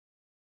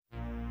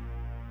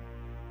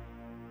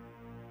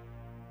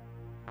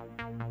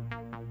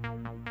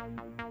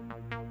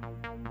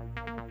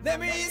Let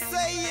me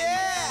say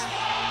yeah.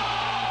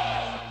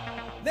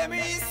 Let me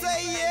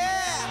say yeah.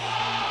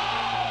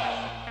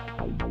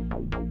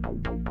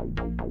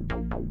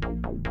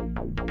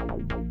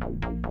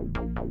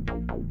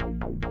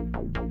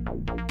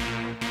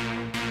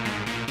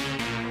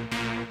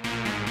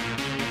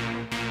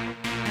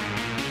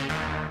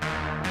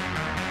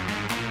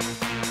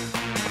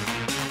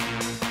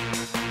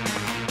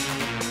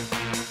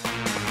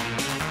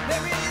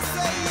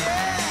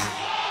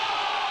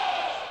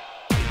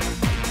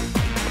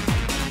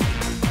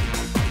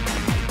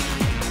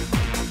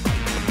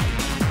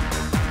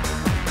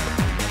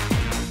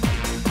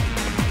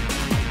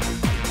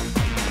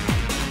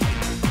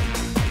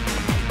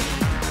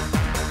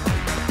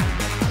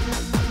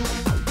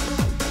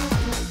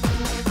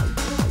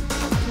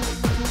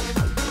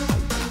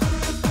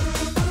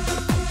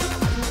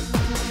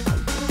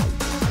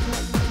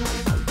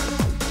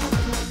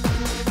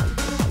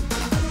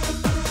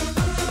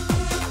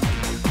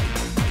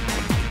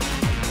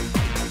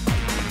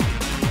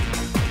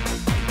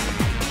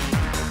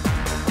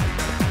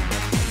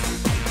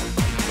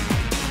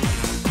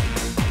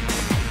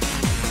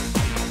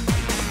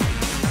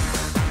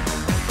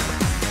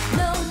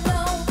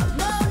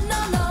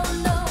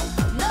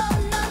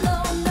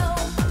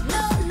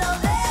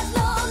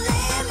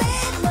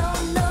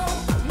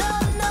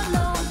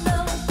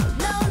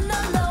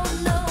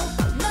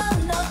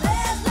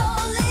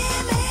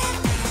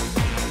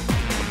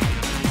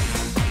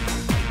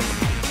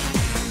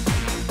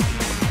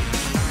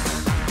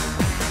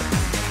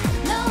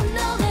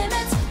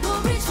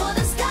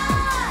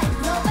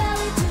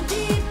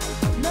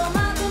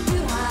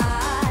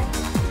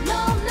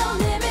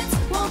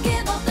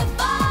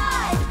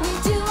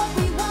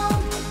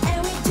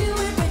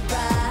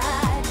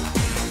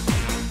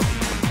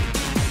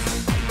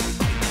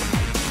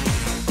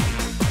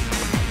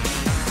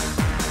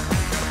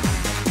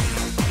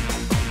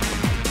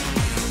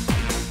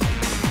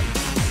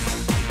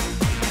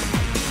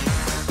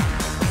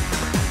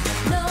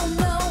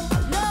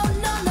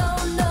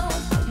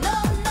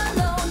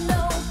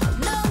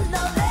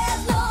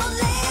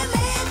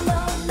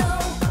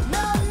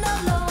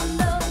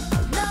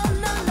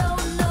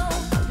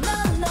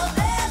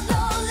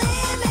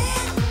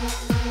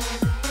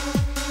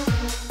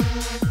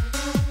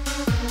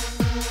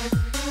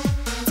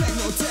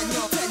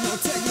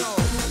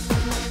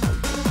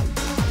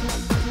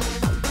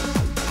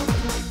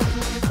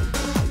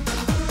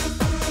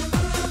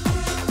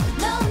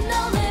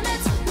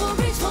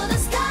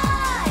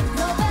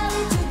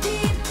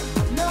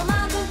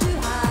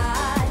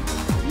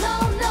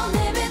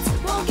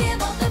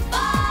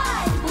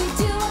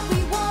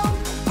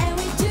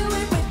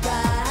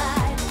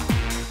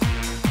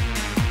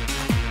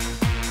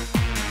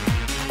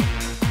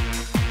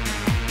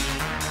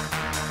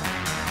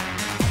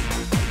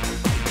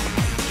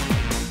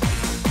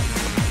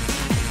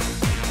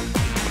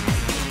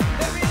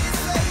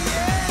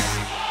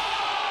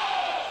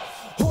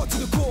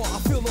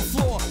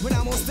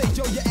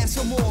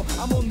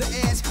 I'm on the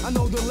edge, I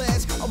know the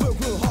ledge. I work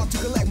real hard to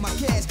collect my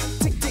cash.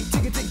 Tick, tick,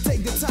 tick, tick,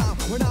 take the time.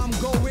 When I'm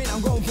going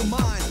for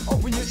mine.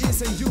 Open your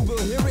ears and you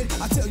will hear it.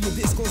 I tell you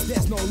this cause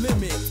there's no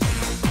limit.